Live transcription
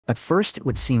At first it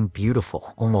would seem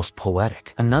beautiful, almost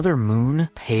poetic. Another moon,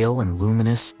 pale and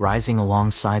luminous, rising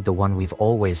alongside the one we've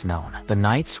always known. The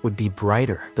nights would be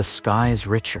brighter, the skies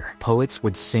richer. Poets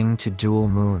would sing to dual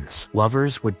moons.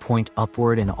 Lovers would point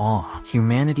upward in awe.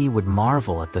 Humanity would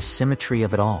marvel at the symmetry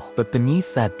of it all. But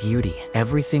beneath that beauty,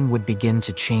 everything would begin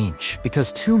to change.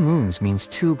 Because two moons means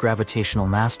two gravitational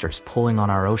masters pulling on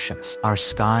our oceans, our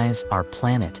skies, our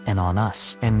planet, and on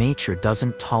us. And nature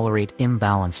doesn't tolerate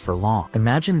imbalance for long.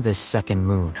 Imagine this second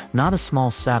moon, not a small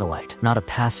satellite, not a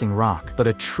passing rock, but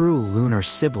a true lunar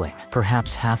sibling,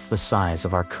 perhaps half the size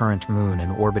of our current moon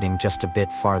and orbiting just a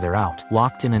bit farther out,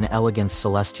 locked in an elegant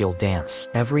celestial dance.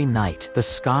 Every night, the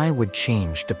sky would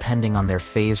change depending on their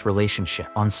phase relationship.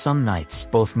 On some nights,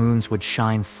 both moons would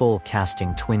shine full,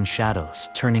 casting twin shadows,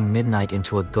 turning midnight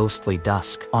into a ghostly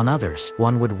dusk. On others,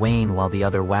 one would wane while the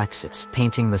other waxes,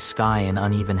 painting the sky in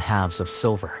uneven halves of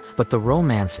silver. But the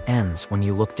romance ends when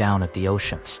you look down at the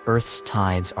oceans. Earth's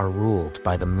tides are ruled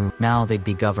by the moon. Now they'd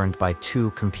be governed by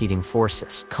two competing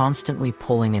forces, constantly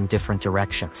pulling in different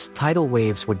directions. Tidal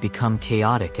waves would become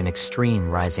chaotic and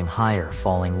extreme, rising higher,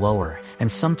 falling lower,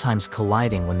 and sometimes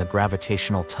colliding when the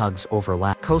gravitational tugs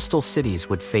overlap. Coastal cities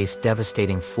would face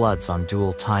devastating floods on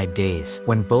dual tide days,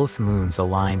 when both moons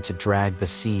aligned to drag the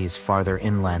seas farther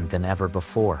inland than ever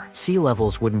before. Sea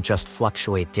levels wouldn't just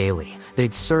fluctuate daily,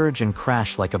 they'd surge and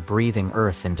crash like a breathing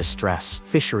Earth in distress.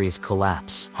 Fisheries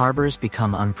collapse. Harbors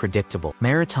become unpredictable.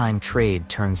 Maritime trade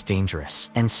turns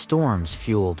dangerous. And storms,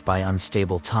 fueled by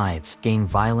unstable tides, gain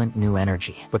violent new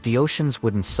energy. But the oceans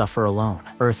wouldn't suffer alone.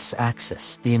 Earth's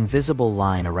axis, the invisible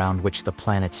line around which the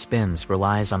planet spins,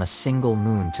 relies on a single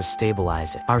moon to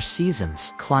stabilize it. Our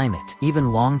seasons, climate,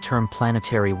 even long-term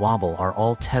planetary wobble are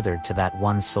all tethered to that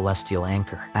one celestial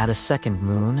anchor. Add a second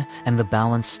moon, and the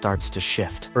balance starts to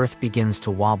shift. Earth begins to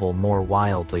wobble more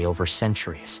wildly over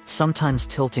centuries, sometimes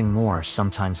tilting more,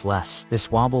 sometimes less.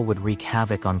 This wobble would wreak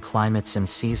havoc on climates and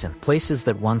seasons. Places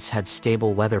that once had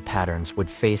stable weather patterns would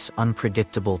face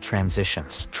unpredictable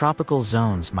transitions. Tropical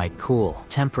zones might cool,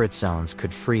 temperate zones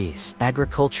could freeze.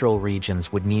 Agricultural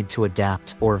regions would need to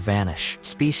adapt or vanish.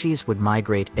 Species would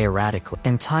migrate erratically.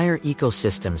 Entire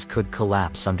ecosystems could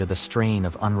collapse under the strain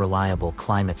of unreliable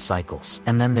climate cycles.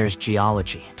 And then there's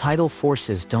geology. Tidal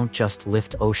forces don't just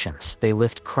lift oceans, they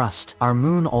lift crust. Our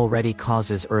moon already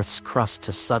causes Earth's crust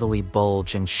to subtly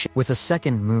bulge and shift. With a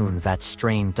second moon, that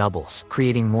strain doubles,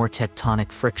 creating more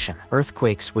tectonic friction.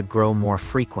 Earthquakes would grow more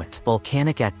frequent.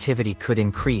 Volcanic activity could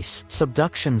increase.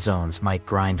 Subduction zones might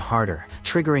grind harder,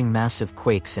 triggering massive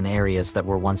quakes in areas that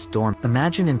were once dormant.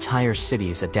 Imagine entire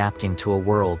cities adapting to a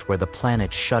world where the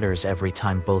planet shudders every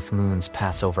time both moons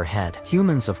pass overhead.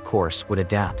 Humans, of course, would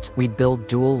adapt. We'd build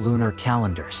dual lunar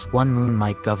calendars. One moon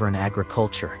might govern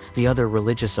agriculture, the other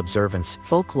religious observance.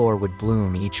 Folklore would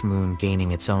bloom, each moon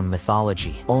gaining its own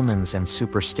mythology, omens and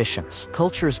superstitions.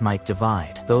 Cultures might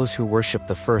divide, those who worship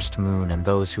the first moon and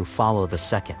those who follow the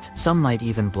second. Some might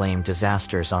even blame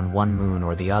disasters on one moon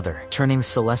or the other, turning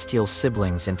celestial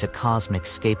siblings into cosmic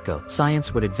scapegoats.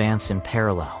 Science would advance in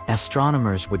parallel.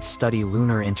 Astronomers would study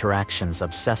lunar interactions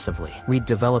obsessively. We'd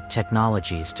develop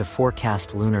technologies to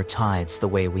forecast lunar tides the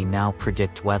way we now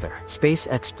predict weather. Space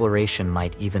exploration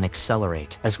might even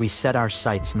accelerate, as we set our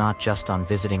sights not just on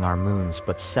visiting our moons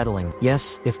but settling.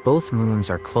 Yes, if both moons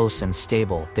are close and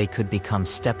stable, they could become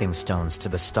stepping stones to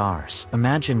the stars.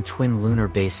 Imagine twin lunar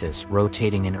bases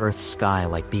rotating in Earth's sky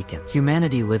like beacons.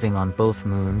 Humanity living on both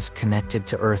moons, connected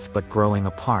to Earth but growing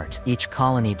apart, each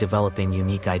colony developing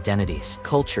unique identities,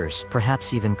 cultures,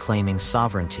 perhaps even claiming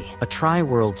sovereignty. A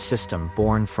tri-world system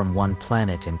born from one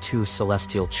planet and two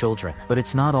celestial children. But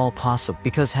it's not all possible,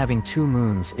 because having two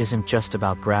moons isn't just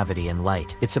about gravity and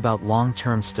light, it's about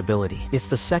long-term stability. If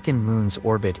the second moon's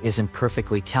orbit isn't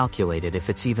perfectly calculated, if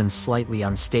it's even slightly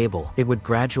unstable, it would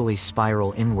gradually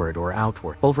spiral inward or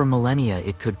outward. Over millennia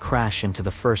it could crash into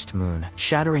the first moon,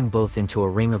 shattering both into a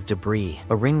ring of debris,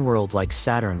 a ring world like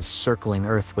Saturn's circling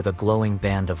Earth with a glowing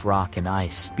band of rock and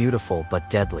ice, beautiful but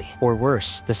deadly. Or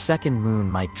worse, the second moon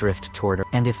might drift toward Earth.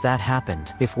 And if that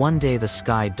happened, if one day the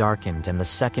sky darkened and the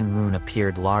second moon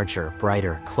appeared larger,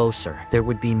 brighter, closer, there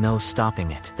would be no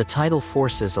stopping it. The tidal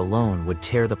forces alone would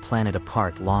tear the planet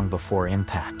apart long before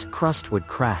impact. Crust would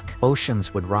crack,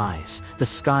 oceans would rise, the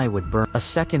sky would burn. A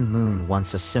second moon,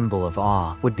 once a symbol of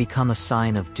awe, would become a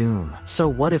sign of doom. So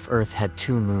what if Earth had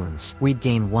two moons? We'd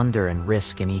gain wonder and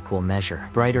risk in equal measure.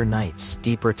 Brighter nights,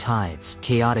 deeper tides,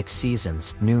 chaotic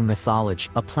seasons, new mythology.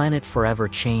 A planet forever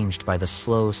changed by the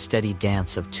slow, steady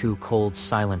dance of two cold,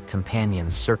 silent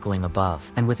companions circling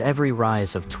above. And with every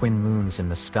rise of twin moons in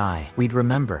the sky, we'd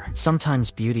remember,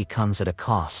 sometimes beauty comes at a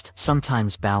cost,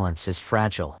 sometimes balance is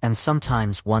fragile, and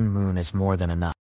sometimes one moon is more than enough.